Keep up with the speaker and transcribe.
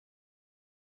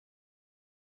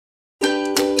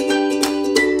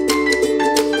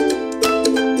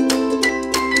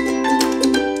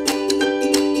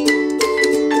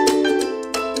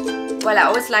I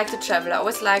always like to travel, I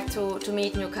always like to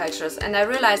meet new cultures, and I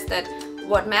realized that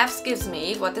what maths gives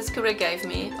me, what this career gave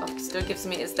me, or still gives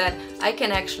me, is that I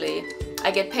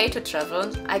get paid to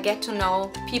travel, I get to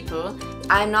know people.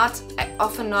 I'm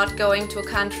often not going to a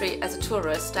country as a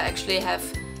tourist. I actually have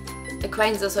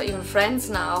acquaintances or even friends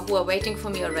now who are waiting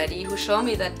for me already, who show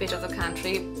me that bit of the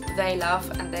country they love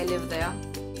and they live there.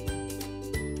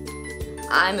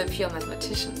 I'm a pure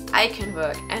mathematician. I can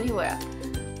work anywhere.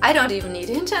 I don't even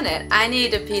need internet. I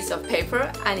need a piece of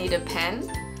paper, I need a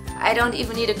pen. I don't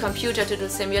even need a computer to do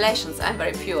simulations. I'm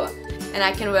very pure. And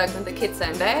I can work when the kids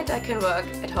are in bed, I can work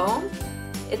at home.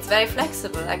 It's very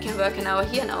flexible. I can work an hour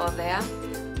here, an hour there.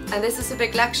 And this is a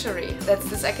big luxury. That's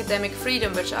this academic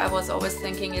freedom, which I was always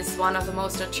thinking is one of the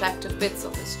most attractive bits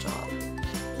of this job.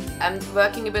 I'm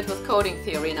working a bit with coding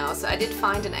theory now, so I did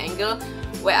find an angle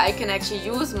where I can actually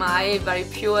use my very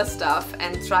pure stuff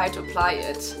and try to apply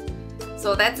it.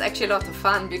 So that's actually a lot of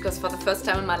fun, because for the first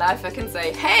time in my life I can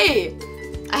say, hey,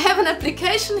 I have an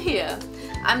application here.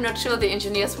 I'm not sure the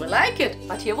engineers will like it,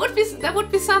 but there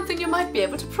would be something you might be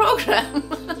able to program.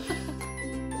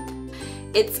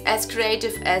 It's as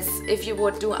creative as if you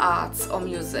would do arts or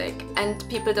music, and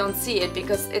people don't see it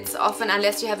because it's often,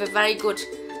 unless you have a very good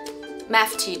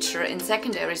math teacher in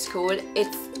secondary school,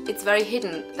 it's very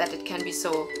hidden that it can be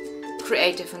so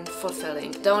creative and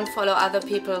fulfilling. Don't follow other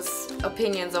people's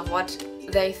opinions of what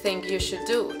they think you should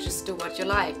do. Just do what you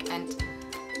like. And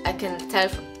I can tell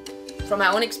from my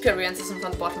own experiences and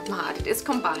from the bottom of my heart, it is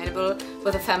combinable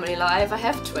with a family life. I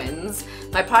have twins.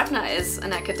 My partner is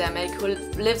an academic who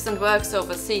lives and works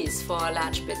overseas for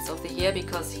large bits of the year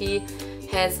because he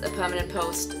has a permanent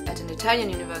post at an Italian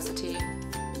university.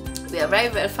 We are a very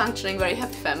well functioning, very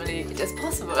happy family. It is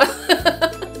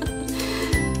possible.